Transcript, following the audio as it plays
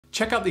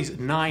Check out these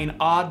 9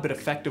 odd but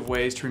effective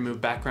ways to remove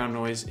background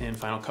noise in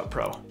Final Cut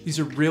Pro. These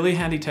are really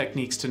handy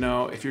techniques to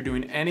know if you're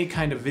doing any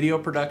kind of video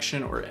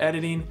production or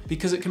editing,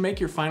 because it can make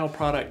your final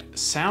product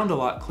sound a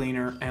lot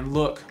cleaner and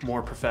look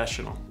more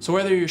professional. So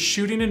whether you're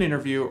shooting an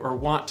interview or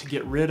want to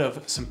get rid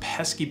of some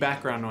pesky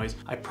background noise,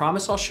 I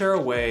promise I'll share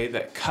a way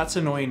that cuts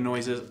annoying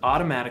noises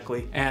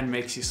automatically and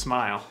makes you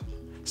smile.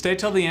 Stay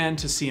till the end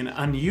to see an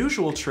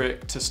unusual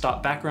trick to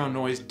stop background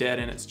noise dead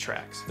in its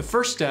tracks. The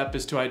first step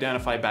is to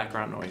identify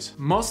background noise.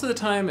 Most of the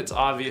time it's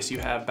obvious you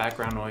have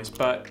background noise,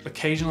 but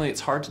occasionally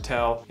it's hard to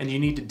tell and you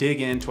need to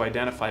dig in to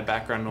identify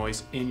background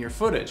noise in your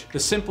footage. The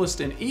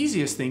simplest and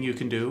easiest thing you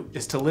can do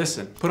is to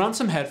listen. Put on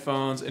some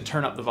headphones and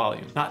turn up the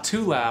volume. Not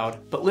too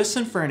loud, but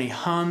listen for any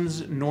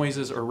hums,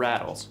 noises, or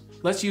rattles.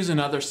 Let's use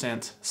another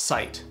sense,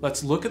 sight.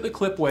 Let's look at the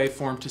clip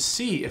waveform to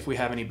see if we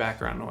have any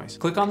background noise.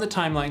 Click on the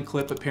timeline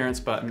clip appearance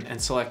button and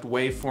select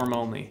waveform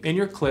only. In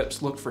your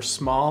clips, look for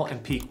small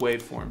and peak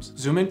waveforms.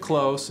 Zoom in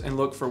close and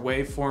look for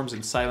waveforms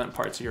in silent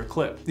parts of your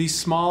clip. These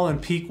small and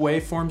peak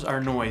waveforms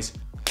are noise.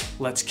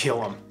 Let's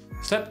kill them.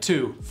 Step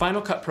 2, Final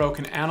Cut Pro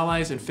can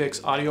analyze and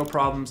fix audio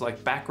problems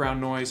like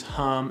background noise,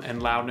 hum,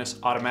 and loudness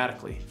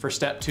automatically. For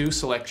step 2,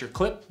 select your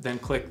clip, then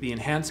click the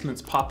Enhancements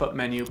pop-up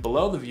menu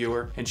below the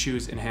viewer and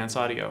choose Enhance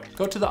Audio.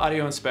 Go to the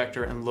Audio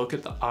Inspector and look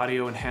at the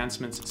Audio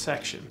Enhancements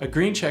section. A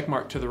green check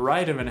mark to the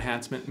right of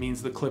enhancement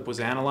means the clip was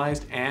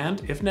analyzed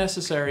and, if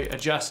necessary,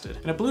 adjusted.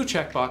 And a blue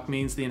checkbox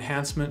means the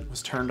enhancement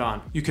was turned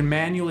on. You can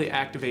manually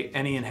activate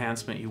any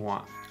enhancement you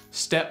want.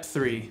 Step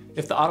 3.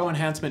 If the auto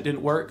enhancement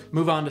didn't work,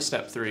 move on to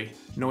step 3,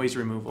 noise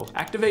removal.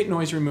 Activate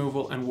noise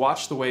removal and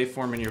watch the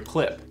waveform in your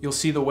clip. You'll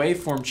see the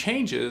waveform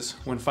changes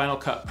when Final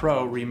Cut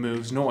Pro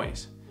removes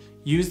noise.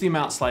 Use the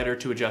amount slider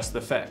to adjust the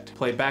effect.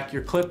 Play back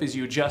your clip as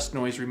you adjust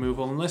noise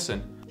removal and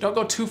listen. Don't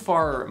go too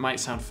far or it might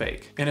sound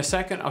fake. In a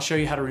second, I'll show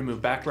you how to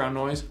remove background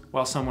noise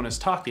while someone is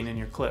talking in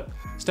your clip.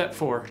 Step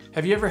 4.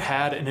 Have you ever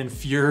had an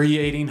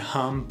infuriating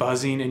hum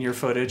buzzing in your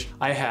footage?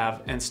 I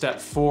have, and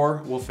step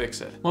 4 will fix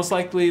it. Most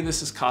likely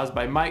this is caused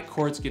by mic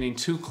cords getting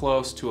too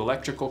close to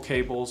electrical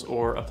cables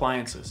or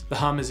appliances. The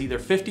hum is either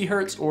 50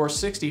 Hz or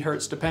 60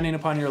 Hz depending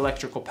upon your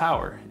electrical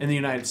power. In the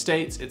United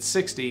States, it's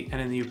 60,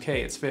 and in the UK,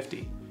 it's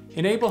 50.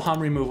 Enable hum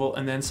removal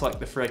and then select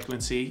the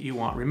frequency you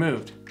want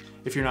removed.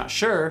 If you're not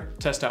sure,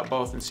 test out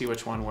both and see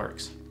which one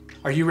works.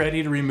 Are you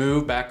ready to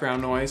remove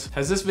background noise?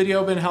 Has this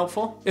video been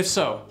helpful? If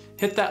so,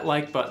 hit that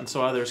like button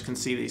so others can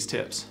see these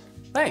tips.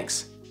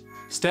 Thanks.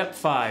 Step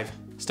 5.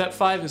 Step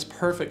 5 is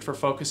perfect for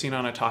focusing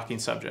on a talking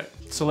subject.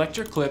 Select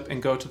your clip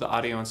and go to the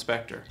Audio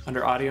Inspector.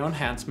 Under Audio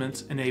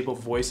Enhancements, enable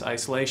Voice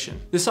Isolation.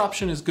 This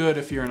option is good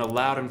if you're in a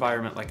loud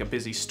environment like a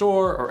busy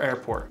store or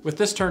airport. With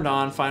this turned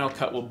on, Final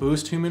Cut will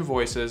boost human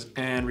voices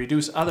and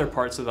reduce other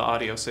parts of the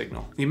audio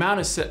signal. The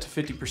amount is set to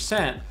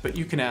 50%, but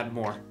you can add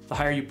more. The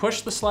higher you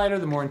push the slider,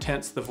 the more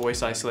intense the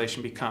voice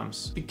isolation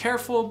becomes. Be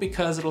careful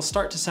because it'll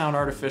start to sound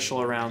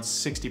artificial around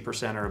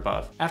 60% or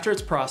above. After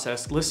it's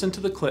processed, listen to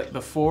the clip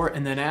before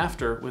and then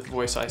after with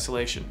voice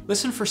isolation.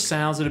 Listen for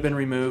sounds that have been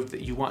removed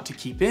that you want to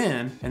keep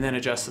in, and then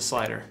adjust the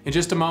slider. In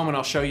just a moment,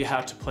 I'll show you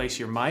how to place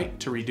your mic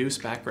to reduce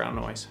background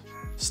noise.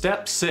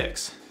 Step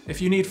 6.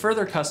 If you need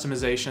further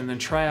customization, then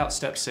try out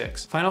Step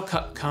 6. Final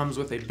Cut comes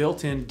with a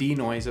built-in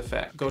denoise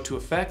effect. Go to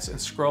Effects and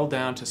scroll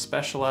down to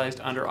Specialized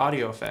under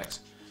Audio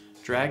Effects.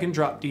 Drag and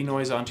drop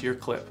denoise onto your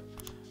clip.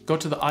 Go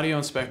to the Audio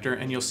Inspector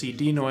and you'll see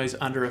denoise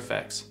under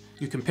Effects.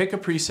 You can pick a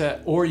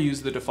preset or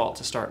use the default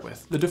to start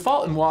with. The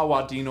default and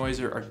wah-wah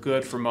denoiser are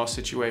good for most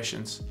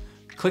situations.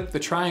 Click the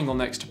triangle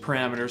next to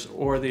parameters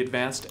or the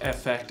Advanced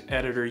Effect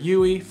Editor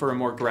UI for a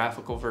more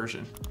graphical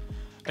version.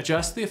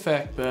 Adjust the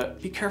effect,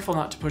 but be careful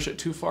not to push it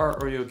too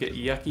far or you'll get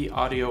yucky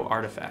audio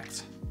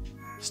artifacts.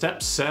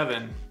 Step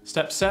 7.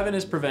 Step 7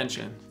 is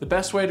prevention. The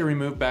best way to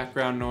remove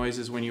background noise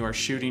is when you are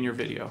shooting your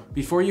video.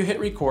 Before you hit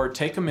record,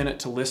 take a minute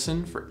to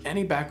listen for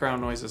any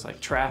background noises like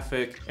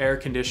traffic, air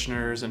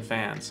conditioners, and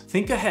fans.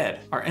 Think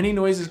ahead. Are any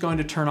noises going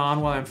to turn on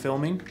while I'm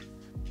filming?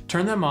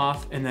 Turn them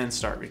off and then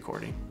start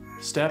recording.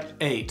 Step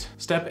 8.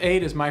 Step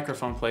 8 is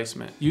microphone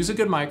placement. Use a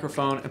good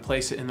microphone and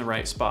place it in the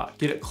right spot.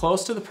 Get it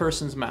close to the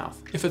person's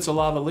mouth. If it's a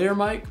lavalier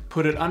mic,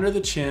 put it under the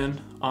chin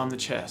on the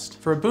chest.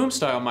 For a boom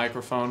style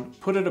microphone,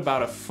 put it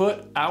about a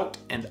foot out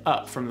and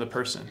up from the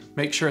person.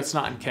 Make sure it's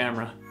not in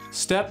camera.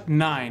 Step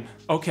 9.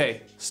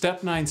 Okay,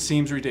 step 9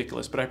 seems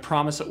ridiculous, but I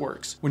promise it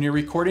works. When you're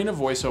recording a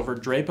voiceover,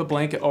 drape a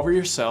blanket over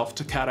yourself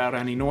to cut out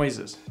any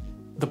noises.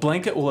 The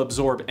blanket will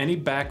absorb any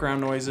background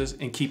noises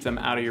and keep them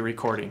out of your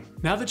recording.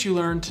 Now that you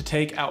learned to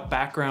take out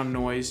background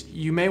noise,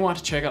 you may want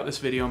to check out this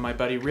video my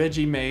buddy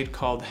Reggie made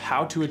called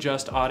How to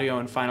Adjust Audio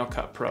in Final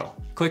Cut Pro.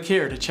 Click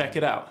here to check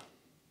it out.